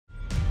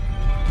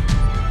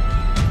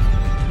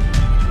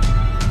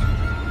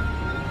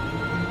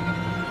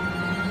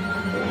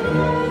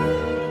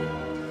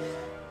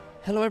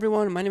Hello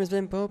everyone, my name is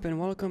Ben Pope and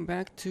welcome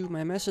back to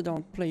my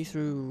Macedon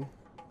playthrough.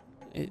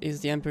 It is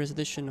the Emperor's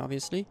Edition,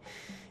 obviously,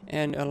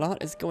 and a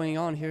lot is going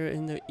on here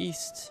in the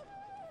east.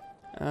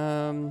 We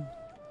have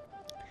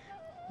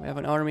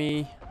an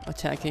army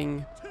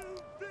attacking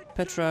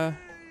Petra.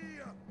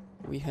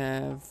 We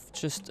have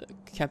just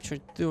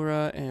captured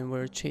Dura and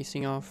we're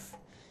chasing off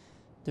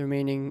the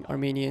remaining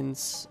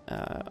Armenians.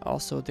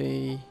 Also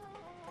they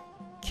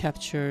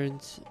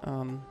captured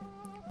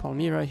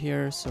Palmyra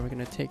here, so we're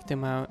gonna take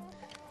them out.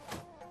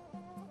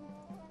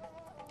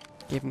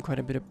 Gave him quite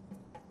a bit of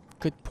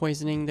good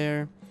poisoning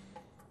there.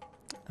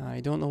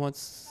 I don't know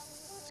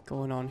what's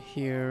going on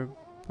here,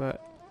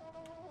 but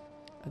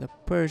the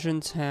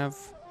Persians have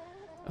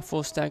a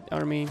full stacked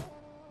army.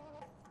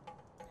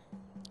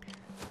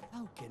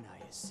 How can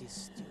I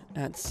assist you?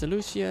 At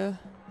Seleucia,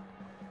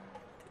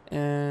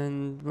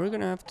 and we're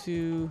gonna have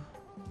to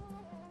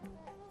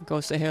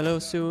go say hello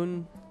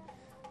soon.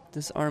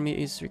 This army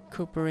is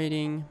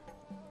recuperating.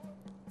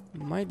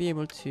 Might be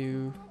able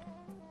to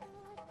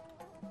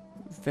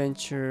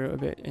venture a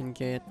bit and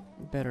get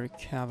better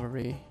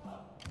cavalry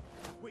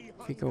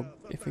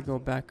if we go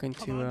back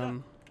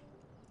into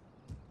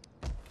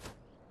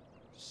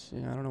so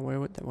I don't know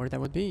where that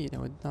would be. That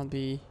would not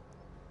be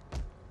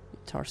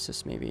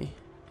Tarsus, maybe.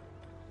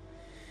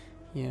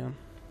 Yeah,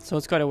 so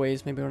it's quite a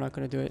ways. Maybe we're not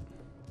gonna do it.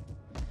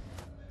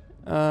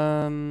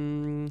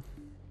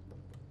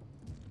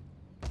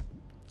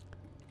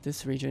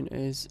 This region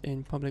is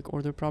in public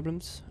order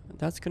problems.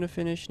 That's gonna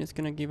finish and it's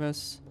gonna give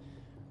us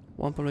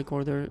one public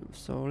order,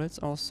 so let's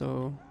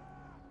also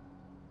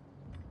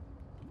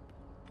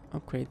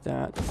upgrade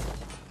that.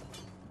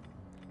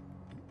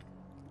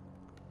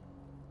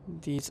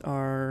 These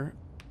are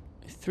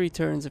 3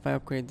 turns if I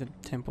upgrade the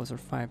tempos, or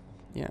 5.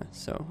 Yeah,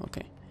 so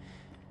okay.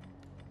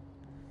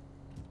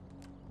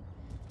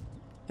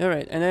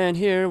 Alright, and then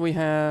here we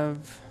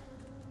have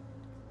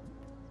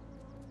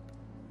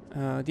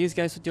these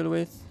guys to deal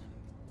with,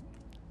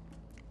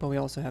 but we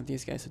also have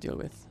these guys to deal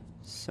with,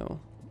 so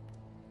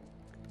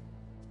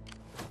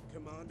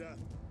Commander,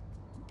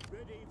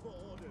 ready for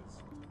orders.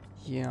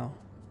 yeah.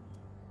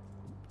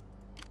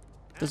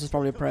 This is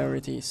probably a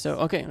priority, so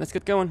okay, let's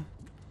get going.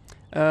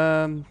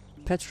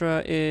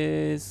 Petra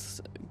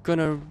is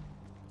gonna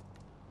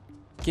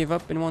give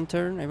up in 1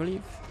 turn, I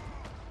believe.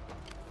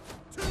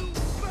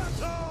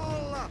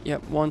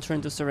 Yep, 1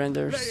 turn to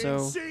surrender,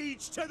 so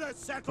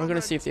we're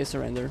gonna see if they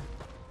surrender.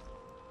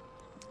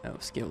 Oh,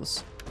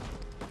 skills.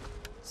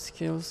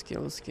 Skills,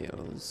 skills,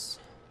 skills.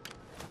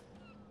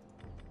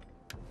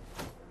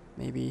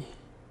 Maybe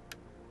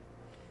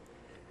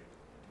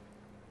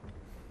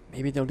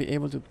they'll be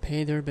able to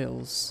pay their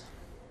bills.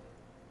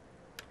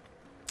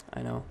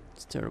 I know,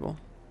 it's terrible.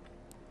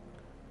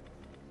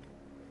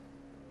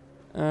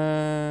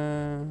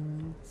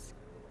 Let's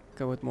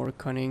go with more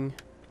cunning.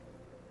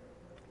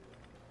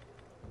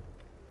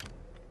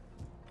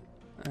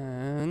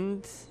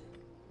 And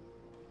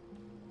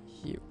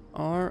you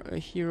are a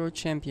hero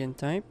champion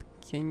type.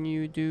 Can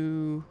you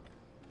do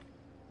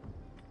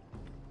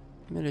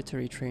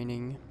military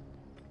training?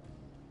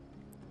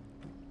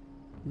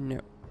 No.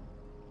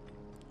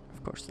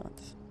 Of course not.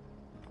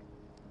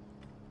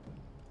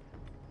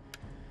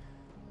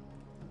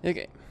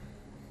 Okay.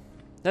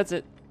 That's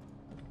it.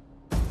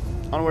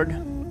 Onward.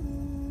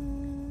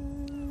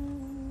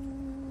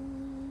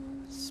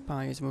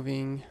 Spy is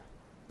moving.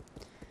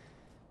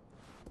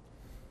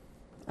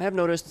 I have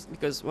noticed,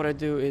 because what I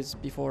do is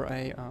before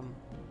I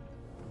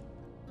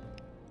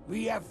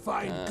We have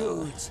fine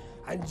goods,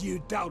 and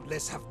you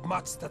doubtless have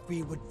much that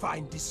we would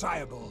find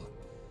desirable.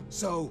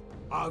 So,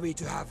 are we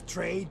to have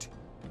trade?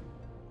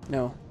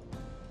 no.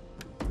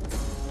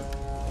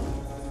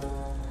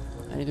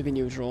 I need to be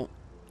neutral.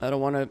 I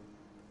don't want to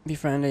be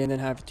friendly and then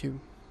have to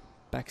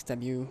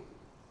backstab you.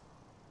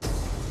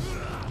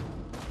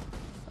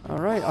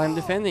 Alright, I'm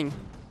defending.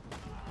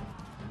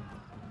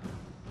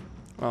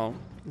 Well,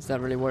 is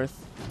that really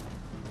worth?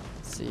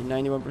 Let's see,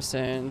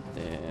 91%.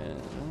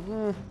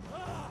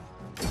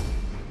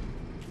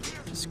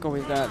 Just go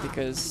with that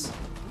because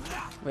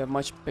we have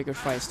much bigger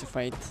fights to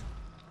fight.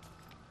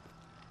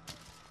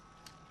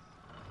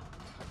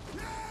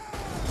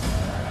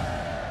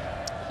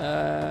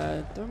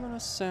 Do I want to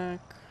sack?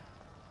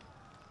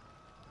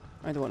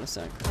 I don't want to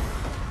sack.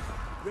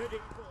 Ready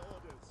for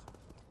orders.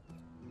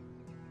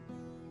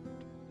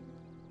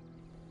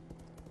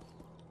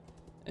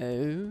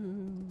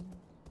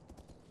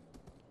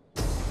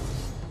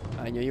 Oh.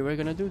 I knew you were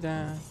gonna do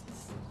that.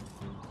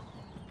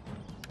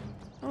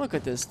 Oh, look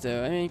at this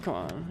though. I mean, come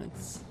on.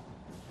 It's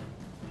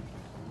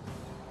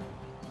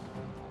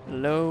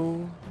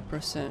low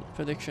percent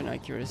prediction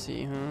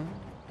accuracy, huh?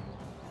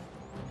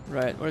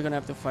 Right, we're gonna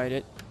have to fight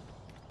it.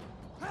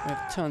 I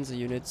have tons of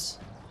units.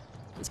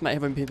 This might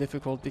even be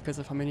difficult because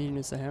of how many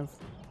units I have.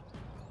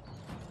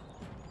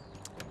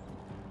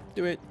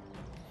 Do it.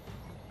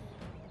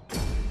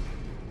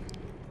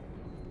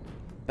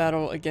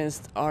 Battle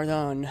against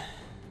Ardhan.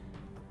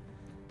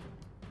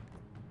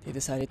 They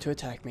decided to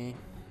attack me.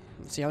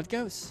 Let's see how it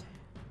goes.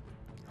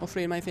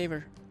 Hopefully in my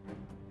favor.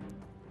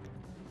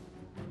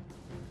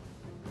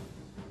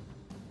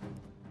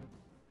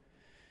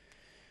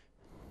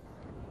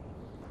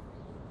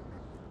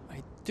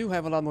 do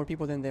have a lot more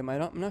people than them.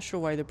 I'm not sure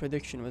why the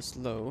prediction was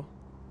low.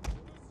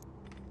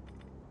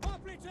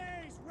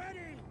 Ready.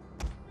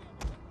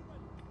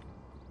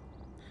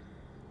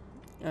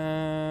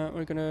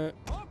 We're gonna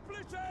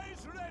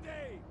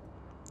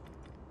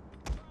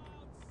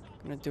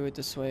Ready. do it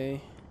this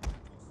way,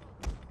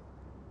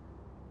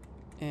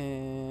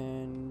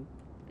 and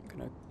I'm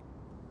gonna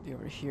be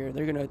over here.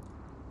 They're gonna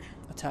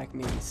attack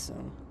me, so.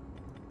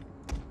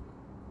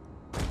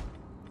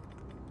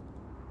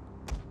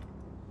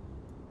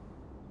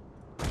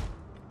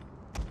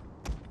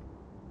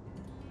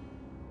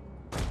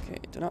 Okay,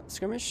 do not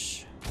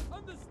skirmish.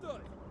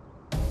 Understood.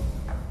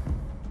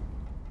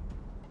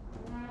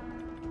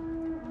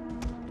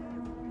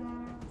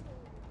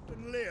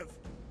 And live.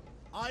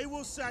 I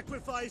will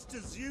sacrifice to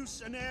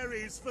Zeus and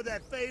Ares for their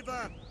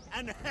favor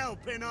and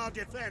help in our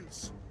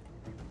defense.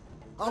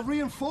 Our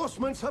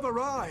reinforcements have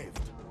arrived.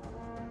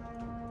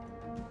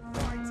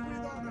 Fight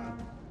with honor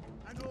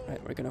and all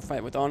Right, we're gonna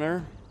fight with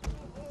honor.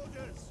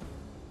 orders.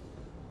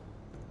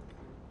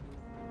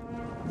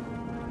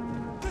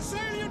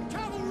 Thessalian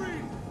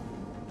cavalry!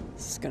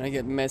 This is gonna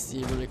get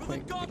messy really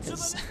quick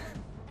because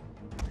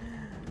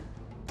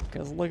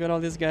because look at all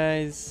these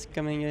guys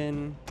coming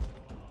in.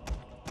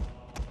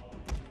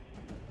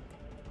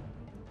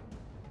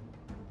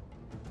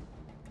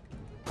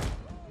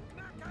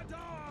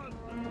 Macedon!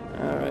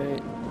 All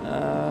right.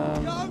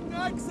 Young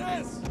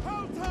Axis!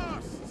 Hold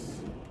us!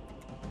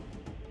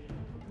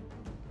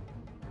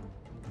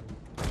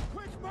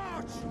 Quick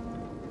march!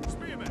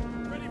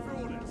 Spearmen, ready for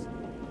orders.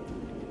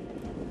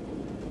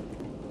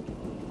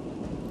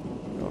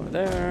 Go over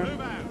there.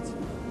 Move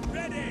out!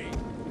 Ready!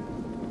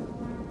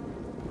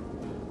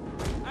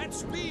 And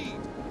speed!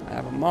 I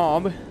have a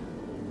mob.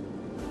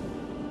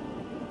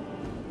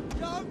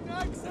 Young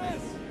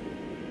Axis!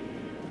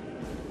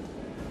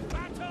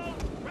 Battle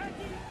ready!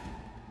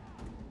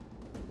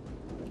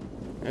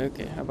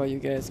 Okay, how about you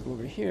guys go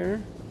over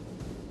here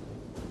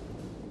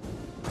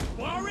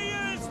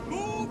Warriors,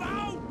 move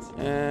out!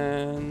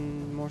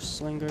 and more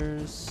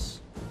slingers.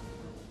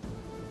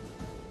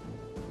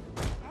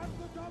 At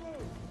the double!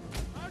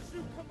 As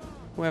you command!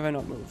 Who have I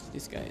not moved?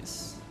 These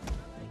guys.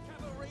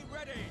 Cavalry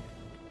ready!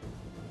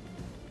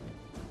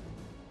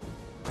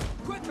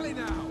 Quickly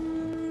now!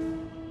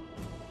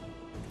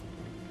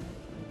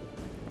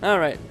 All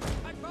right.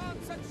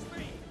 Advance at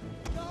speed!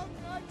 Young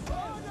Axis!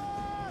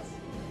 Orders!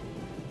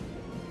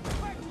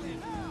 Quickly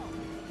now!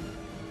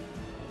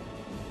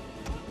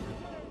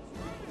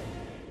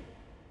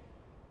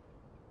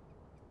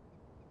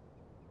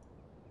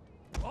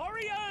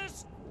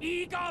 Warriors,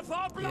 eager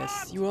for blood!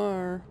 Yes, you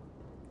are.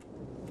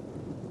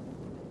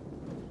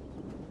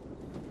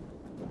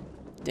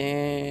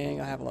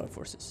 Dang, I have a lot of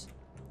forces.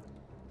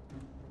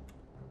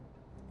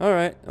 All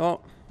right.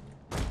 Well,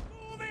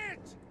 Move it!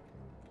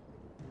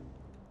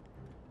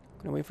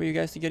 gonna wait for you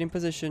guys to get in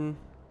position.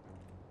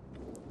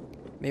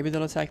 Maybe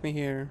they'll attack me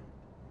here,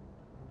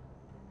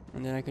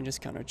 and then I can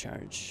just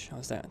countercharge.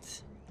 How's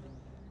that?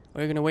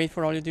 Are you gonna wait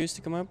for all your dudes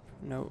to come up?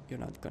 No, you're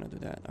not gonna do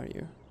that, are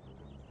you?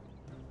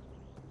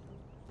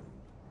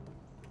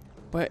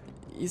 But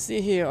you see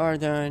here,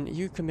 Ardhan,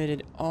 you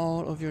committed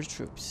all of your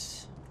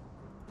troops,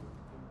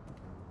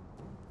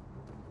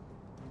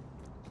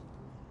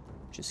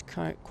 which is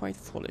quite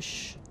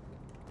foolish.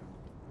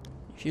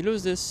 If you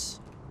lose this,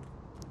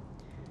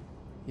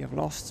 you have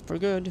lost for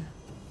good.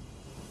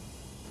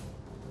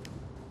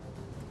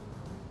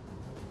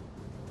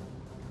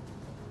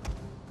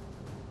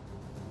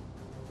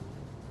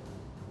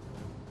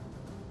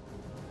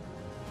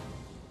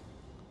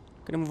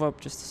 Gonna move up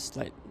just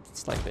a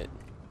slight bit.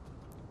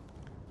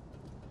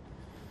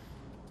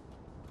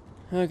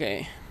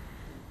 Okay.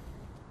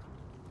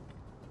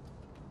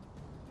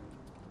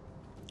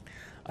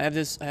 I have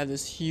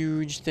this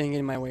huge thing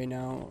in my way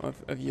now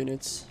of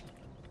units.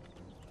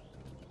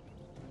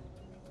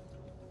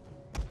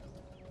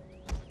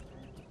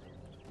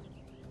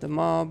 The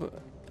mob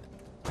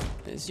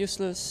is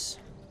useless.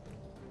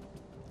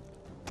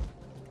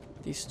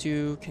 These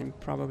two can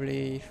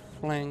probably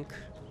flank,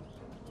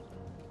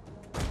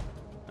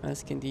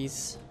 as can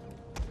these.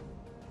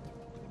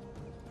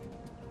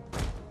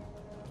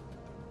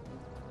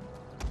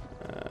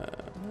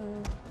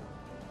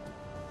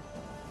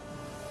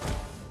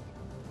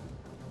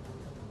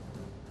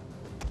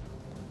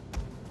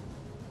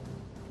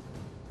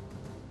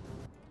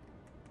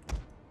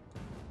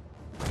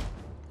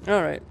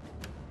 All right.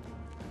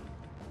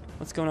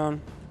 What's going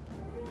on?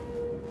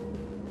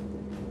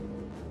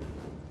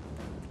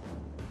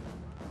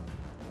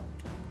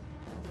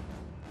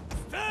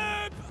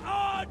 Stab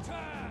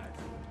Ardhan!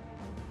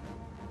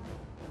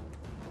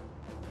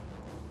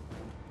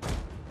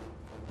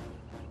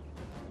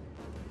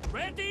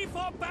 Ready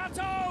for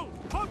battle!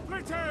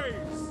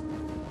 Hoplites!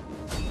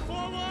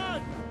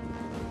 Forward!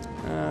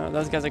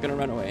 Those guys are gonna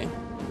run away.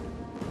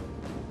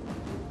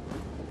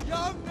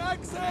 Young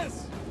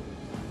Axis!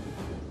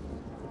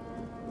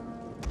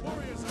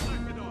 Warriors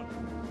of Macedon!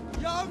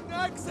 Young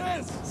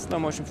Axis! Slow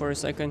motion for a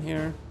second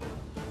here.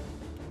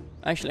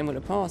 Actually, I'm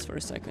gonna pause for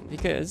a second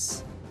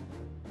because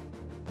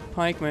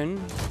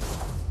pikemen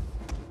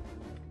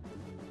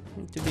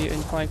Need to be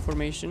in 5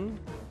 formation.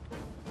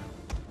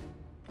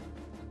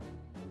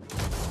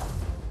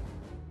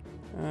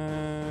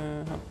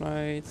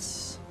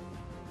 Hoplites.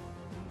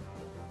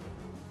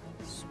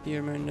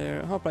 Spearmen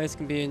there. Hoplites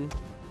can be in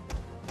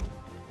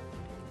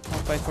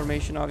hoplite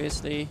formation,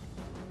 obviously.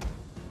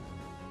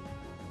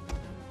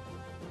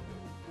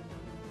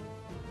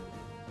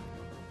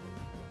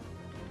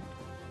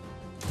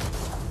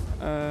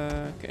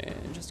 Okay,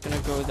 I'm just gonna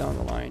go down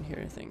the line here,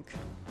 I think.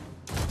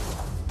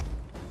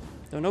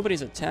 Though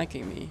nobody's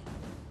attacking me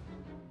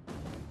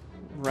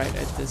right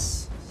at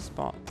this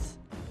spot.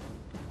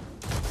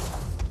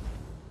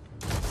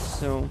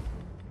 So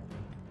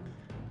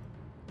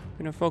I'm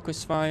gonna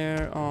focus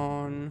fire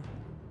on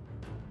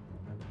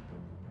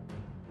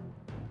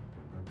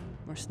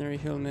mercenary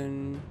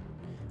hillmen.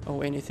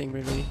 Oh, anything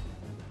really.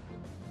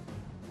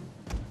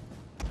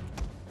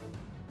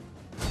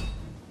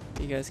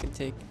 You guys can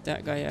take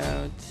that guy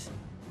out.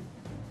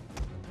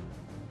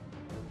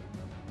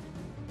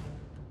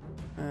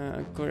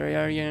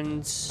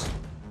 Koreans.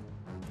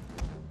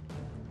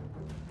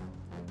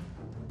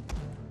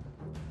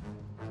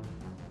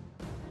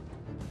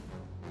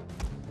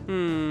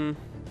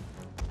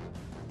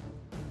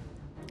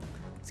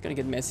 It's gonna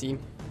get messy.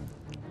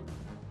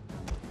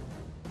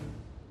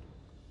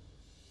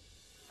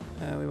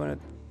 We wanna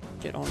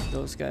get on to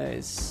those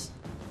guys.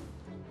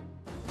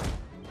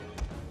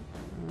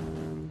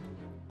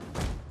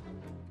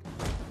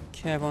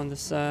 Cav on the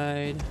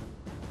side.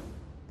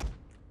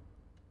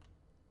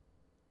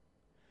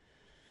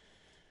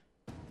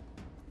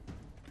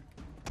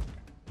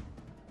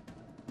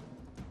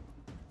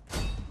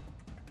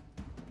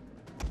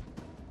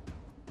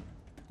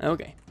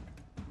 Okay.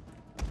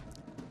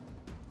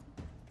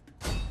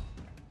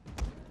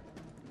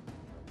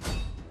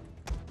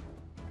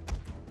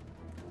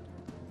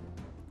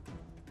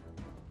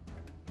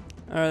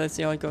 Alright, let's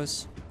see how it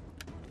goes.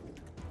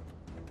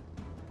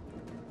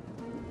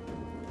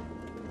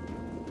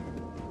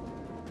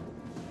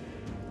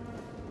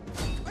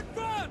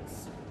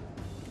 Advance!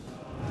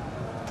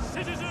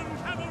 Citizen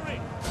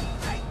cavalry,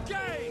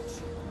 engage!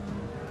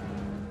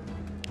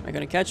 Am I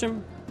gonna catch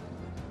him?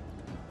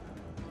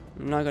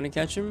 I'm not gonna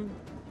catch him.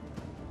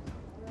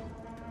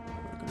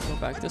 I'm gonna go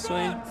back this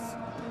way.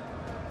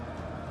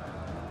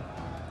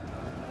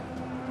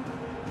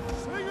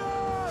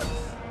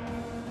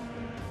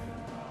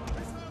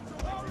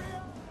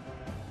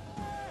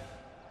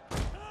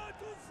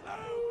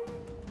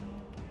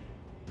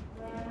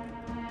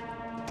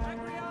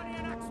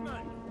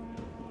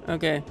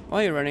 Okay,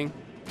 why are you running?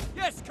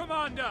 Yes,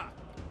 Commander!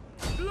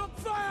 Look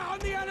fire on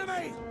the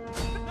enemy!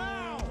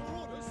 Now!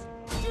 Orders!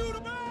 Shoot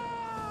them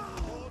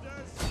out!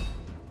 Orders!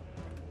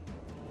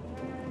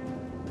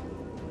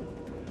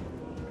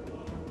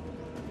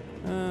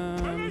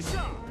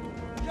 Militia!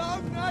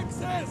 Young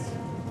Nexus!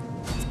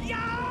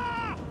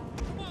 Yeah!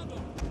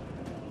 Commander!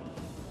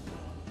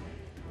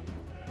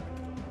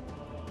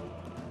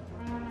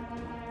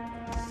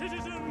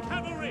 Citizen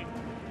cavalry!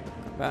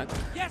 Come back.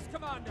 Yes,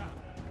 Commander!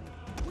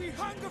 We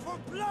hunger for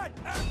blood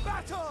and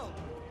battle!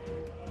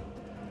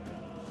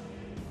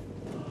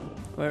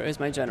 Where is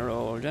my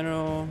general?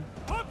 General.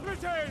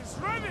 Hoplites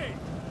ready!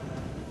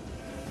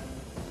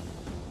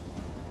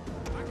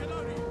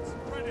 Macedonians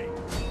ready!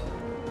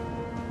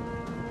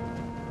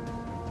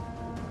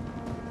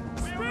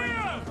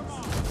 Spears!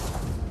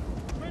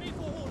 Ready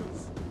for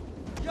orders!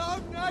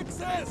 Young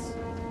Nexus!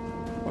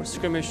 More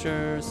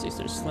skirmishers,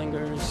 Eastern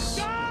slingers.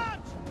 Charge!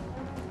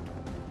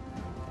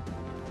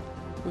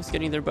 Who's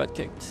getting their butt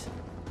kicked?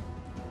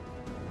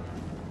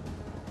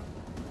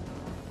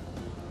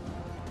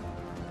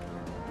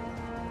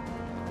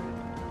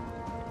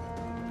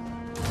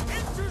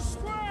 Into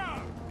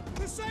square!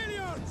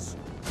 Thessalians!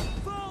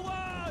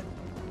 Forward!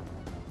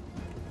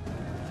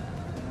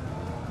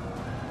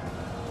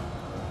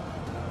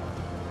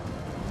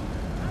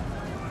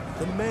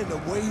 The men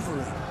are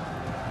wavering.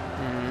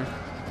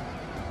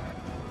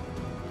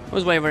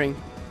 Who's wavering?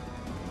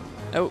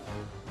 Oh,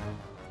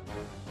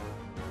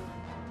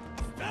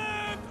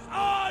 Stand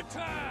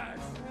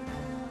archers!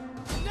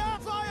 Now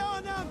fire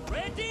on them!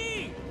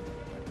 Ready!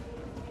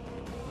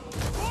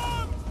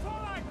 Form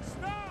phalanx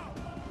now!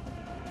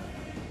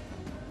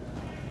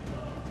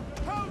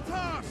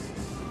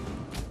 Peltasts!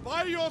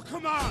 By your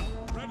command!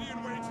 Ready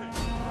and waiting.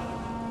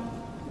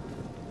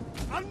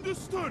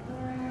 Understood!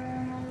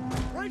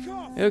 Break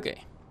off!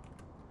 okay.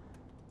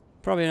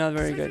 Probably not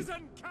very good.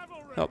 Citizen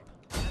cavalry! Help.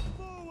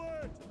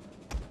 Forward!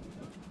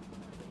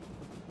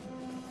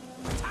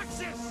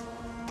 Taxis!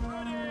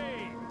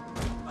 Ready!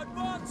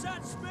 Advance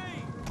at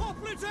speed!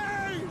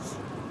 Hoplites!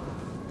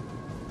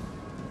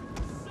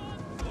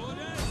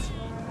 Orders!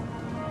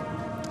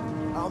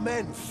 Our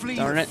men flee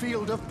Darn the it.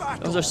 field of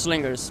battle. Those are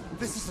slingers.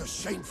 This is a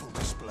shameful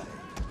display.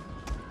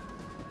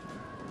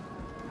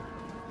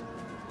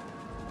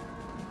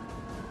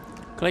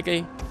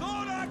 Clicky.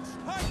 Thorax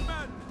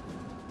Pikemen!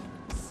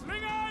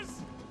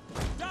 Slingers!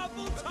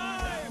 Double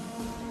time!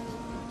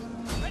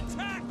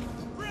 Attack!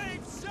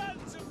 Brave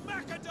sons of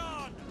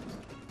Macedon!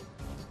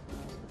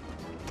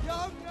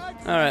 Young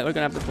knights! Alright, we're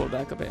gonna have to pull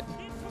back a bit.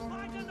 Need to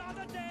find another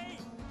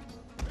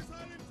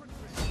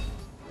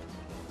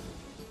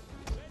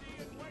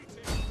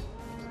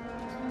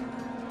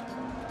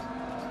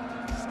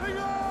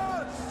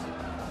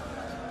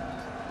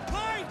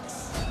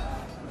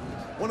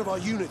One of our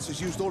units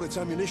has used all its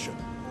ammunition.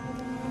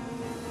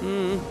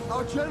 Hmm.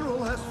 Our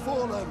general has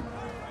fallen.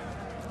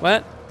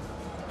 What?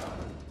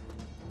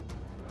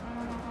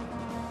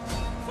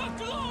 For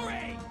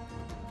glory!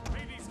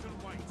 Ladies can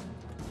wait.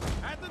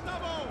 At the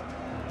double!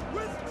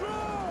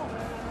 Withdraw!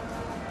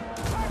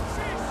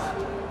 Axis!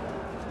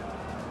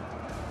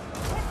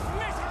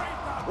 Obliterate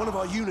them! One of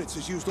our units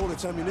has used all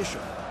its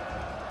ammunition.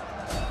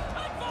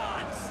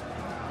 Advance!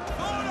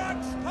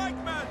 Thorax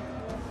pikemen!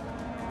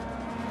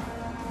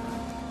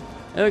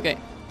 Okay.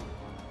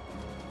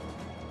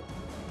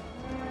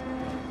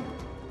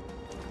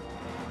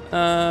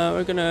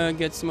 We're gonna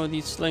get some of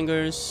these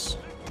slingers.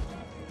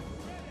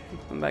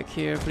 Come back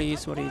here,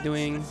 please. What are you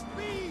doing?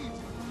 Speed!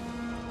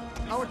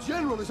 Our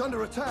general is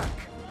under attack.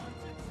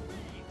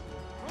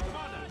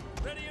 Commander,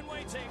 ready and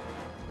waiting.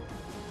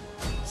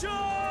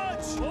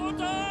 Charge!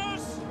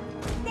 Orders!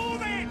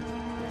 Move it!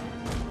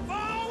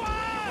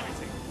 Forward!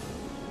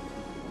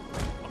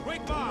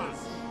 Quick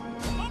pass!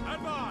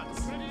 Advance!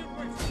 Ready and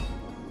waiting.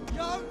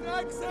 Young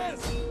access!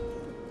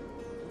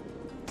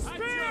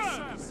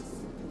 Spears!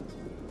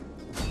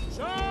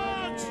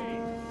 Charge!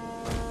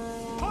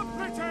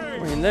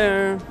 We're in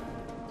there.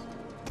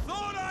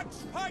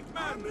 Thorax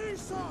pikemen!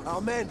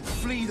 Our men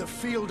flee the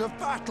field of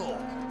battle.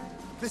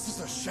 This is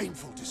a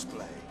shameful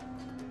display.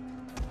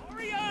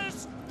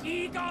 Warriors!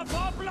 Eager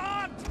for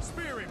blood!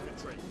 Spear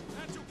infantry!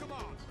 At your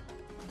command!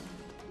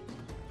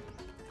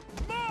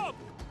 Mob!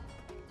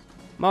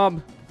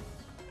 Mob.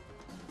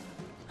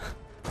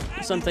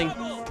 At Something. the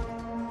double!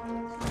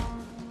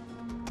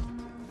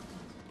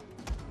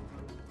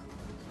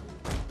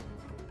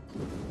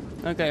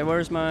 Okay,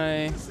 where's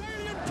my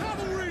Thessalian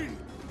cavalry!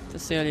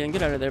 Thessalian?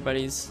 Get out of there,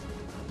 buddies.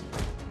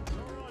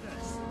 Your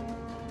orders.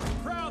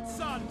 Proud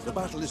son! The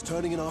battle is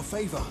turning in our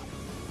favor.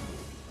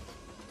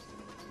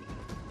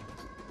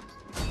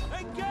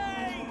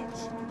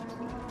 Engage!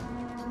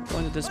 Go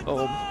into this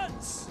bulb.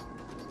 Advance!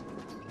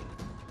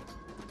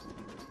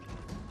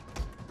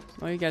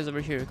 Why are you guys over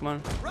here? Come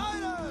on.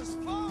 Riders,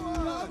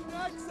 forward!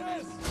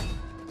 Access!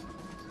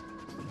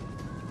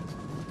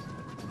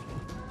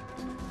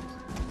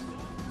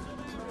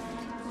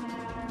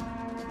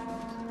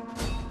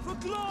 For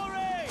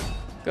glory!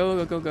 Go,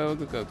 go, go, go,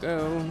 go, go,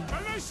 go.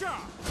 Militia!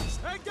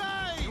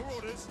 Engage! Your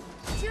orders.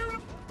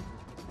 Shoot!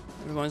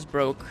 Everyone's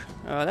broke.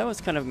 That was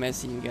kind of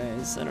messy, you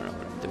guys. I don't know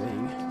what I'm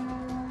doing.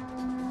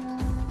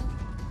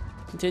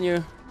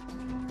 Continue.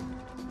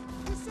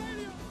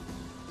 Thessalian!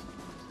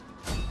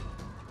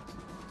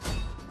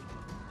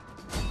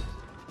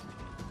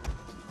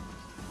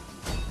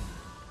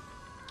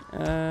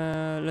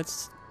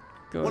 Let's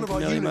go One of into our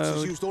melee units has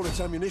mode. used all its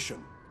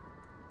ammunition.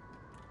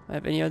 I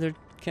have any other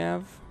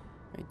cav?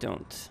 I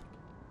don't.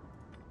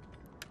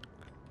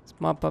 Let's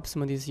mop up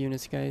some of these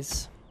units,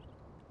 guys.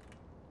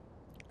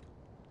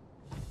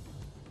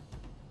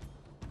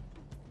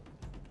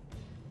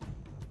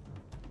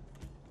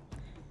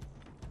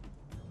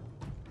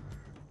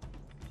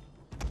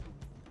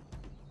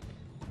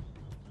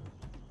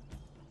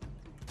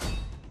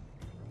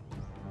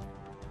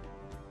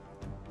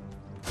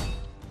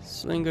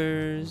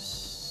 Slingers,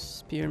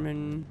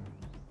 spearmen.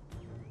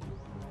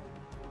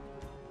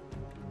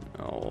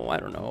 Oh, I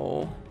don't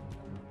know.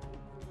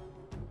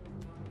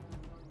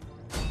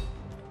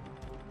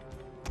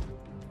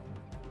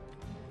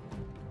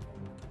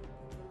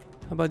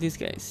 How about these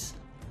guys?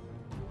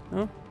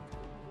 No?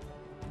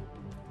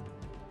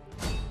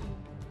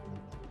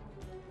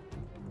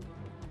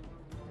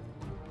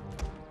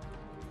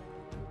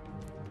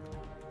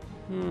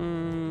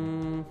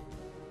 Hmm.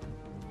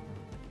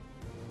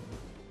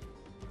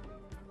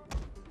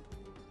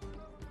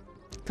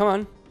 Come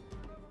on.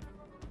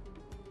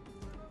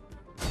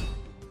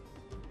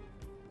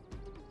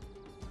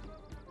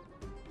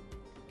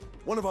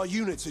 One of our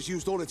units has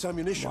used all its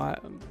ammunition.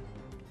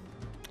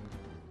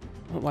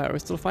 Why are we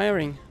still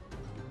firing?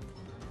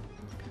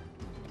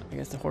 I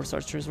guess the horse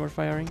archers were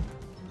firing.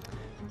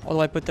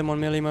 Although I put them on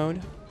melee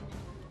mode.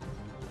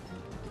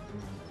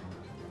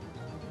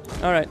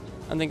 Alright,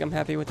 I think I'm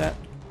happy with that.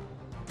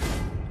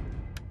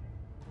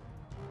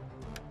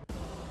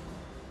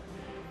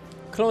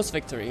 Close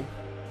victory.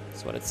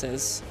 That's what it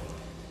says.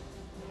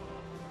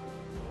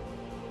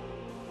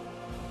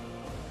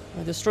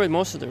 I destroyed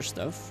most of their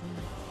stuff.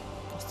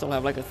 Still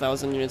have like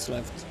 1,000 units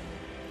left.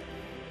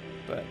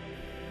 But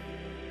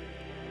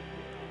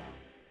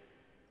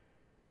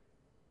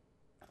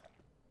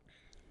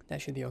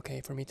that should be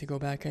okay for me to go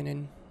back in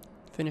and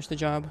finish the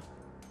job.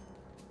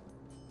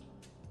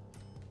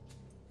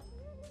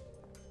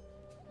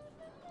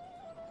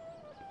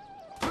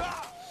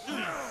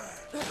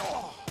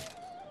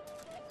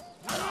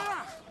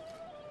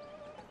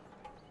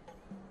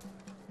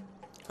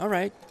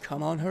 Alright,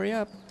 come on, hurry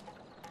up.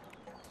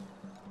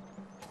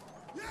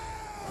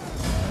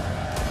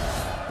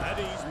 At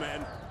ease,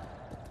 men.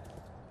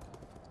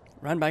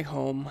 Run back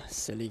home,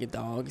 silly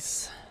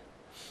dogs.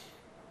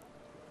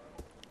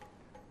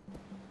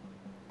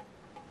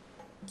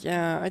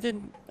 Yeah,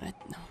 I'm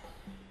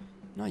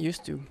not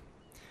used to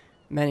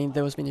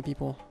those many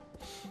people.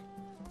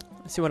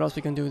 Let's see what else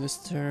we can do this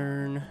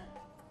turn.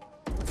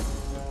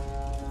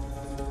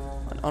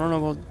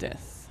 Honorable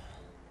death.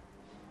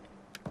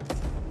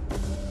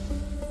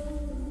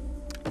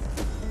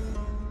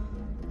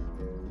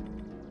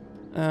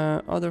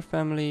 Other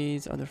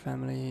families, other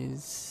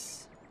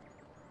families.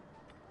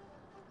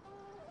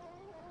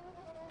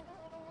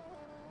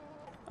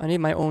 I need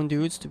my own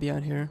dudes to be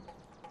out here.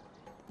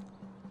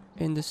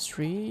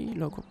 Industry,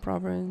 local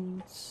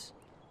province,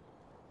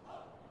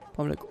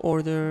 public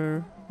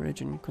order,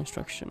 region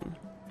construction.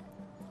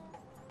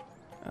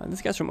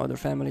 This guy's from other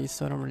families,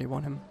 so I don't really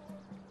want him.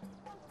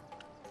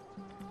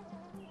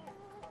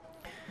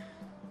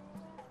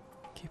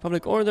 Okay,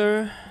 public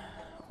order,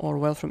 or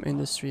wealth from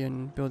industry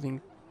and building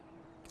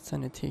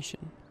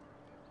sanitation.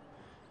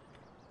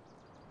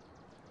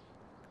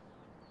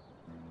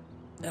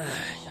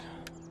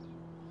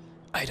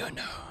 I don't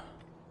know.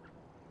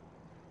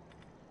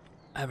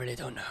 I really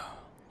don't know.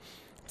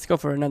 Let's go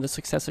for another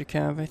successor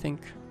cav, I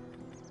think.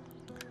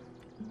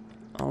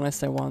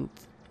 Unless I want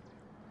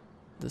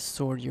the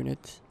sword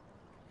unit.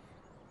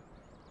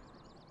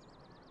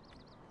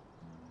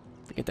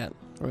 Forget that.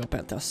 Royal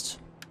Pet Test.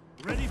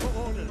 Ready for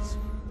orders.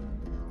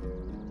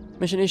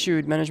 Mission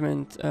issued.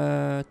 Management.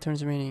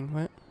 Turns remaining.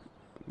 What?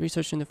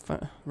 Research in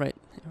the right.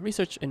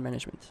 Research in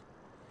management.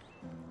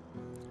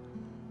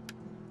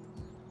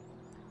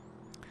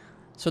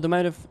 So the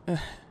Might of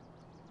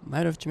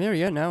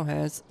Chimeria now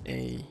has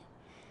a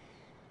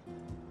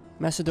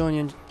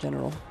Macedonian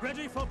general.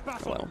 Ready for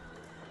battle. Oh, well.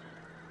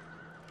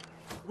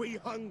 We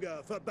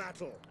hunger for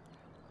battle.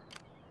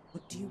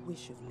 What do you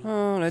wish of me?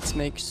 Oh, let's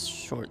make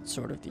short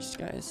sort of these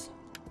guys.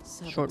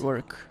 Sabotage. Short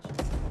work.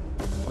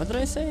 What did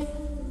I say?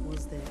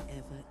 Was there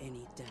ever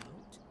any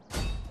doubt?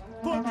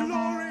 For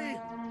glory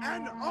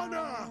and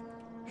honor.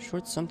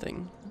 Short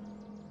something.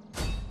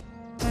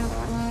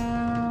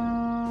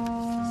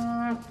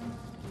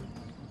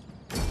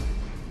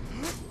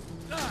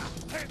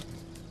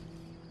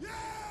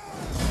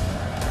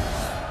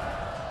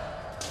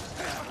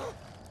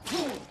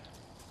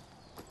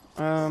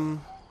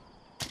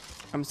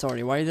 I'm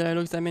sorry, why did I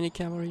lose that many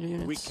cavalry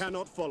units? We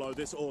cannot follow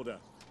this order.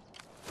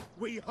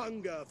 We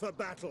hunger for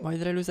battle. Why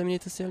did I lose that many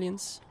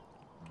Thessalians?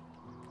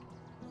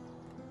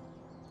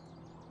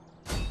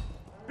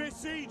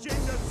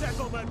 Besieging the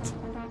settlement.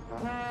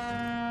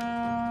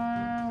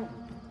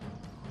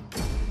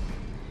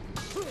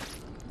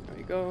 There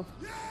we go.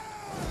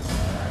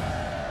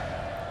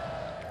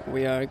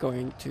 We are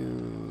going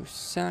to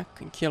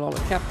sack and kill all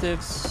the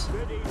captives.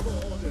 Ready for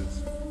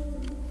orders.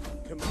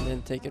 And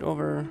then take it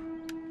over.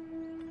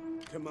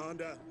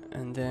 Commander.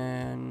 And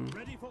then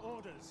Ready for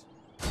orders.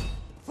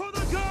 For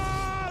the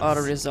gods!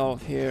 auto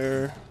resolve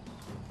here.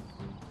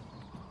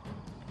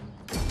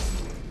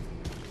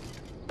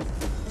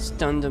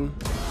 Stunned him.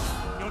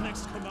 Your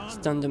next command.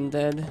 Stunned him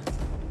dead.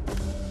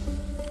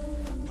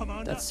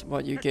 Commander. That's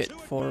what you Get get to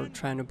it, for men.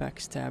 trying to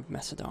backstab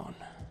Macedon.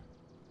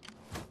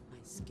 My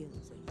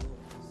skills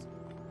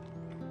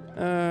are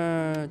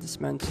yours.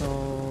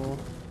 Dismantle.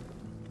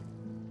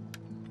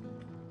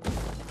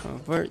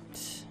 Convert.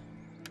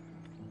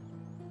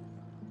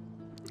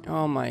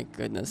 Oh my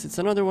goodness, it's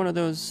another one of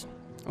those.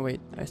 Oh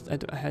wait, I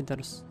had that.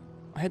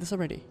 I had this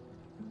already.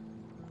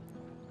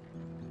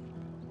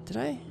 Did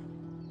I?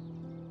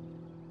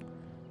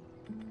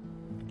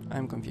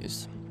 I'm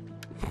confused.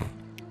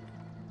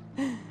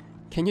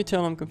 Can you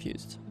tell I'm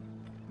confused?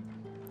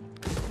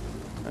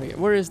 Okay,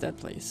 where is that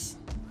place?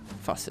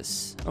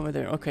 Fusses. Over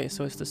there. Okay,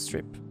 so it's the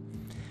strip.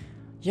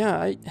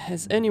 Yeah,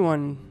 has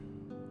anyone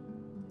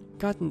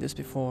gotten this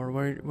before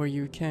where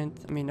you can't,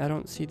 I mean, I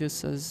don't see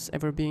this as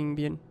ever being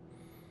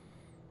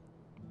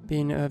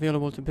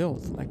available to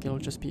build. Like, it'll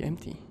just be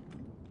empty.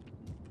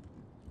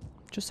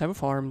 Just have a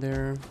farm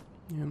there.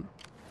 Yeah.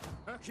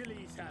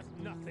 Hercules has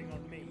nothing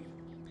on me.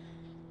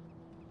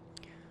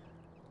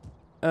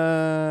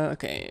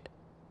 Okay.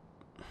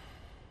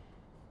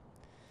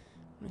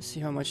 Let's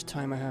see how much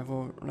time I have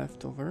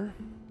left over.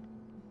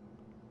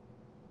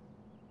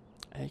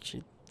 I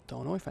actually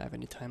don't know if I have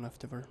any time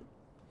left over.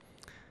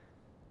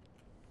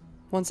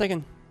 1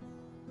 second.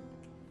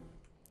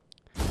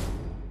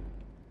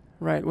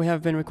 Right, we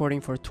have been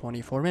recording for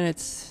 24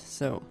 minutes,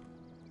 so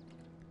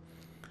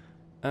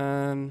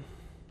I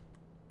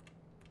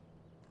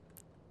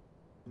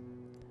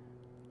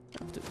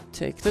have to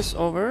take this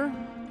over.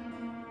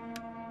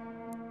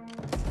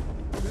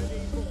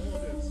 Ready for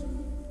orders.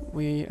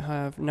 We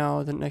have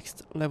now the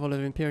next level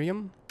of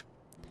Imperium.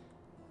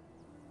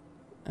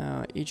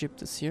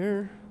 Egypt is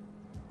here.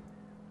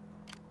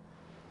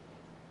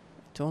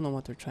 Don't know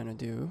what they're trying to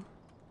do.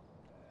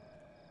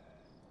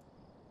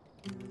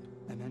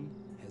 A man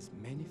has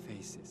many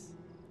faces.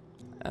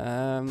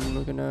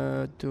 We're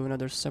gonna do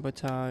another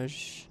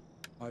sabotage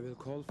I will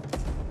call for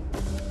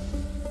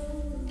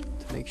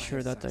to make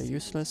sure that they're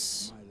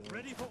useless.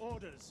 Ready for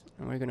orders.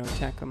 And we're gonna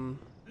attack them.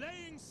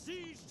 Laying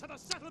siege to the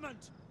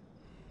settlement.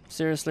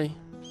 Seriously?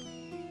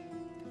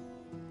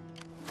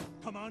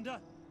 Commander.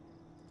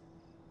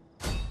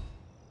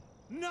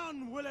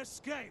 None will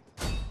escape.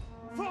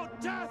 For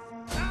death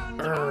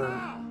and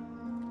honor.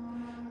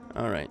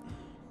 Alright.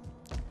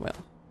 Well.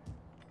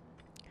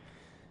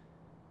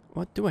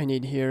 What do I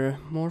need here?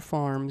 More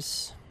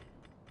farms.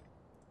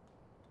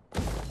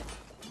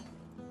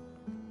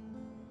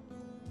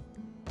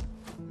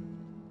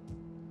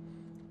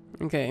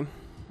 Okay.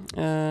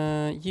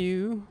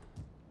 You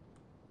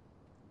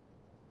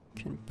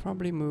can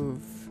probably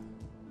move.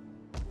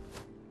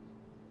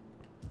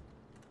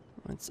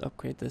 Let's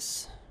upgrade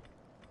this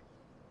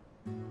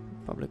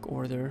public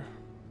order.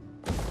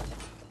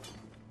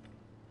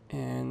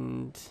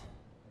 And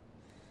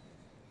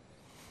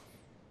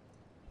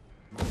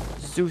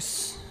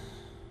Zeus.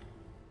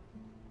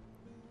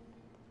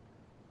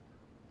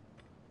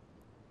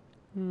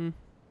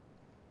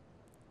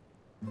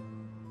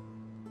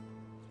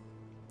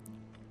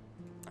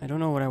 I don't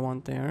know what I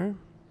want there.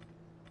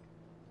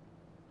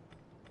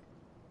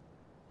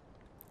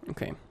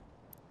 Okay.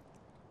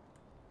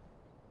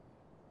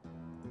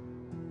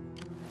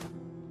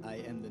 I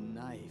am the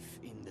knife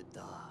in the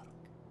dark.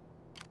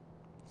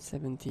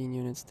 17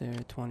 units there,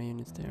 20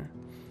 units there.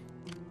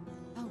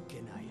 How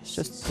can I Let's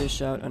assist? just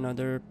dish out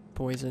another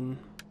poison.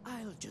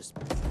 I'll just.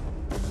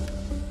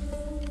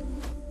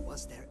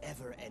 Was there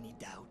ever any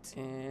doubt?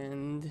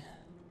 And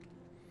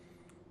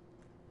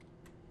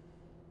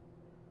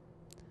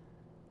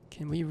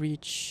can we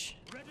reach?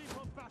 Ready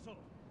for battle.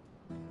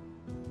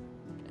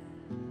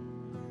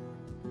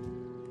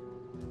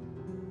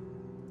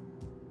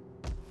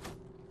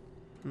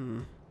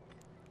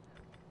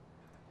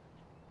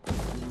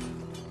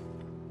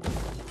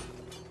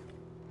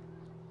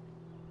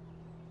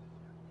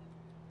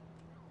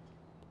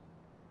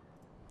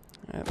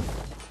 Yep.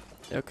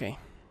 Okay.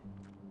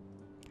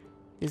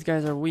 These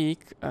guys are weak.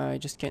 I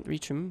just can't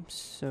reach them.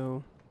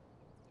 So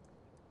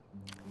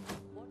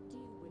What do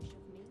you wish of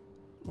me?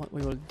 what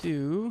we will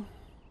do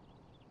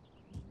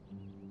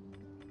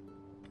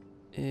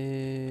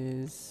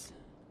is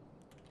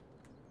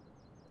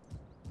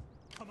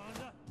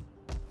Commander.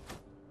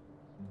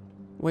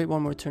 wait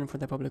one more turn for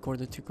the public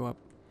order to go up,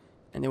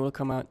 and they will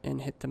come out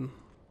and hit them.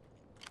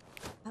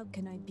 How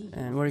can I be?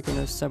 And we're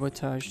gonna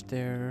sabotage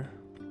their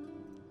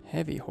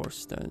heavy horse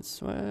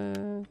studs.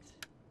 What?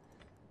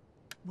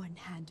 One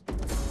hand.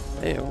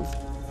 Failed.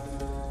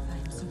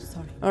 I'm so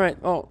sorry.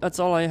 Alright, well, that's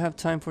all I have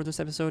time for this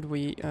episode.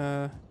 We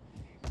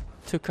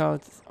took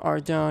out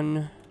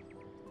Ardhan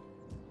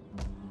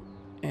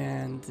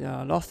and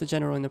lost the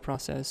general in the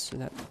process, so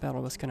that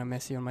battle was kind of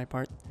messy on my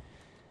part.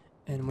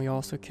 And we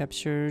also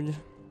captured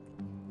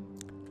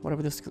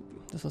whatever this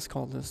was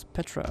called, this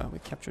Petra. We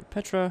captured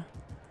Petra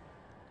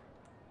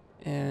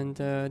and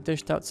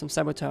dished out some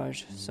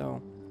sabotage.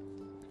 So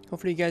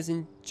hopefully you guys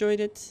enjoyed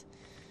it.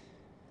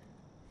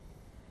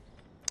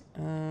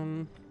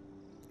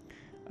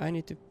 I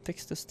need to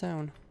fix this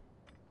town.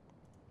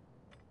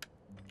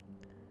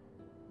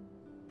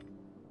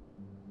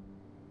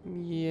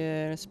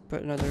 Yeah, let's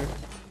put another.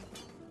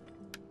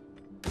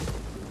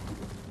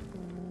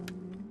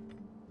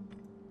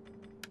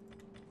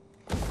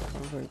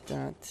 Convert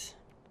that.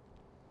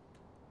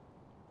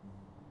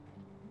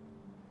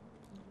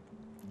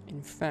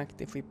 In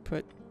fact, if we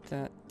put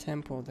that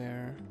temple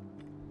there,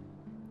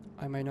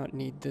 I might not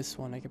need this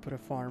one. I could put a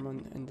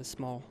farm in the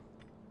small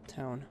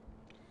town.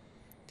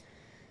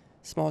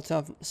 Small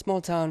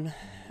town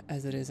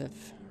as it is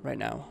right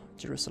now,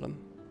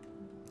 Jerusalem.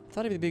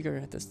 Thought it'd be bigger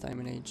at this time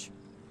and age.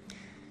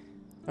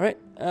 Alright,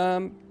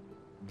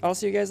 I'll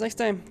see you guys next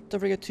time. Don't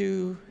forget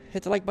to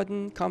hit the like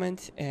button,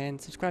 comment, and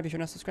subscribe if you're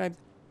not subscribed.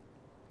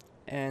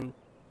 And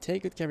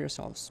take good care of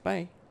yourselves.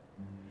 Bye.